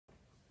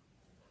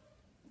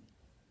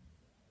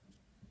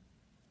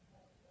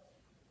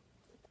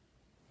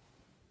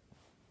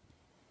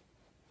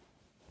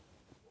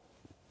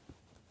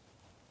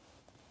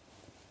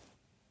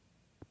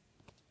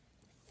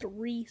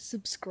3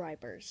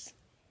 subscribers.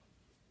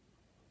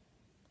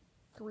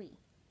 3.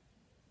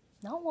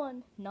 Not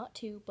 1, not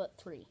 2, but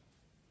 3.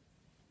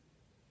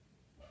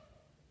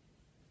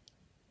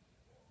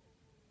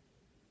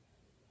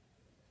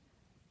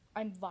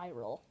 I'm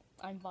viral.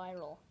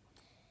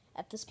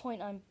 At this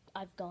point,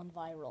 I've gone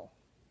viral.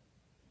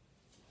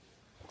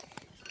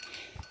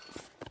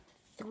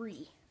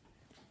 3.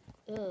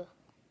 Ugh.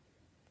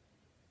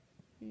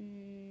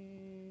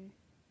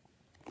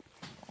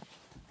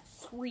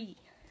 3.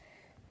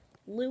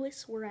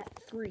 Lewis, we're at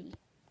 3.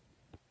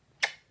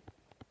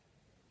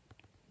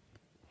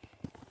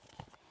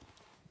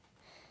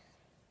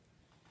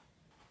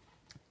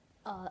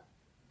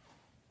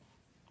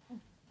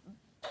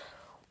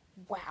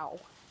 Wow.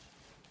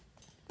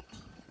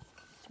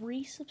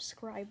 3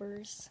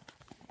 subscribers.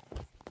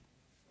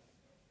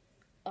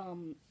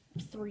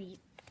 3.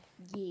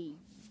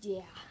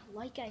 Yeah.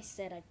 Like I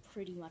said, I've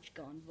pretty much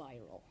gone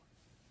viral.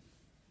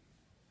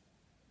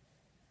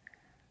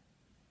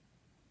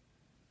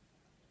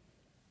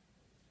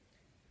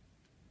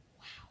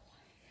 Wow.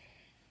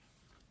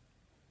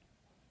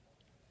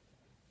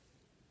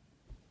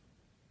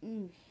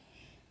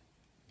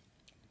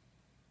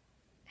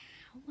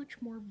 How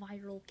much more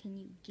viral can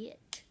you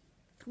get?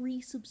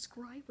 3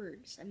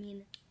 subscribers. I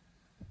mean,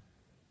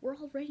 we're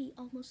already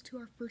almost to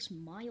our first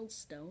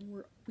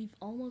milestone. We've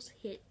almost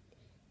hit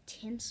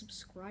 10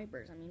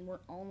 subscribers. I mean,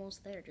 we're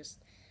almost there.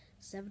 Just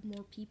 7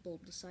 more people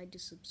decide to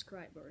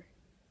subscribe, or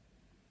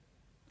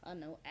I don't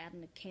know, add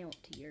an account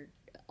to your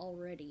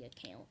already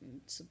account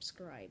and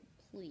subscribe,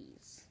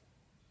 please.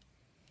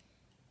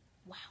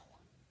 Wow.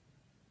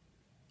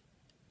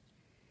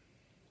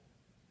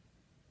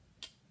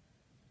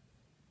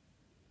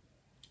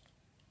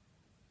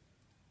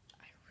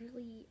 I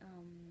really,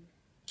 I'm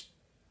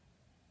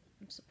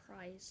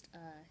surprised,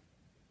 that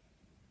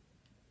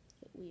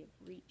we have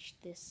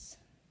reached this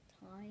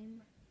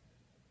time.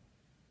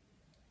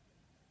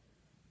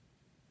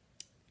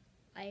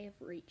 I have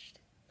reached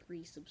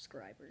 3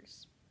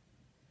 subscribers.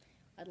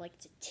 I'd like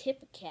to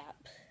tip a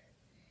cap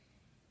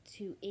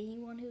to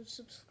anyone who's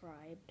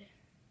subscribed.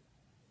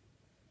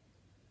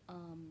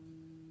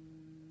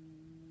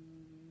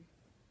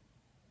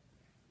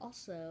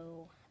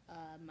 Also,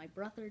 my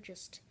brother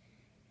just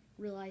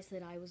realized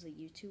that I was a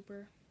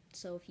YouTuber,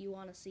 so if you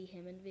want to see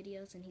him in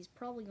videos, and he's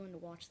probably going to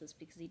watch this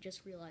because he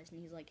just realized,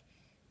 and he's like,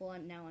 well,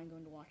 now I'm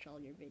going to watch all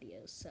your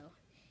videos, so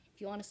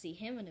if you want to see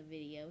him in a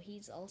video,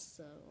 he's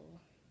also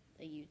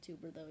a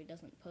YouTuber, though he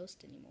doesn't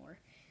post anymore.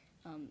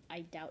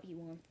 I doubt he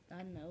won't, I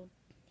don't know,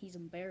 he's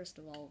embarrassed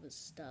of all of his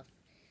stuff.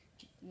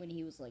 When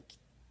he was like,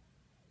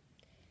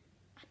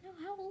 I don't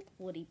know, how old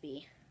would he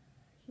be?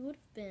 He would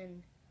have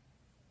been,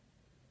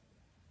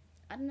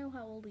 I don't know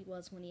how old he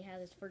was when he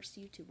had his first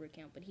YouTuber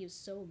account, but he was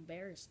so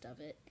embarrassed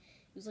of it.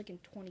 It was like in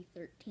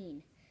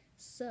 2013.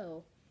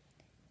 So,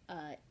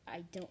 I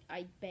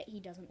bet he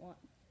doesn't want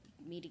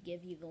me to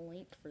give you the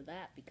link for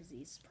that because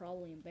he's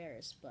probably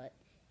embarrassed,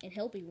 and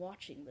he'll be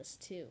watching this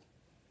too.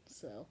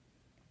 So,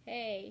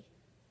 hey.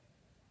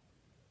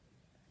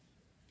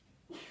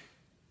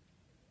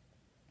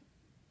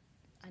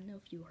 I don't know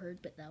if you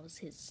heard, but that was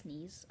his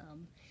sneeze.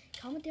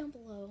 Comment down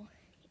below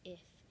if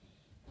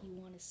you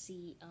want to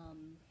see,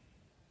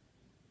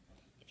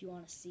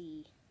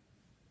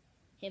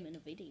 him in a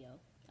video.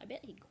 I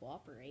bet he'd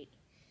cooperate.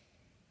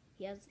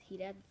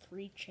 He'd had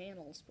 3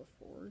 channels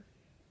before.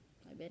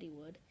 I bet he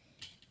would.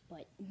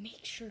 But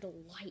make sure to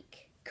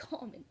like,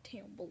 comment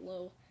down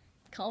below.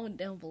 Comment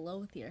down below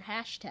with your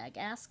hashtag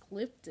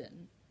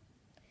AskLipton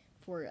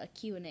for a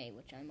Q&A,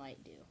 which I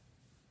might do.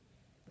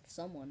 With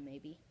someone,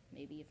 maybe.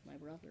 Maybe if my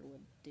brother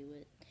would do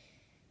it.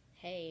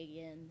 Hey,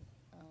 again,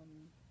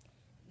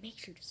 make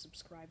sure to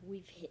subscribe.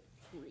 We've hit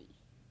 3.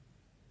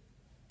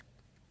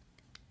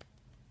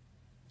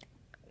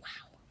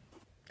 Wow.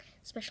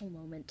 Special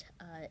moment.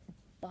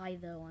 Bye,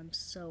 though. I'm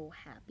so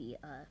happy.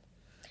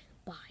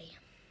 Bye.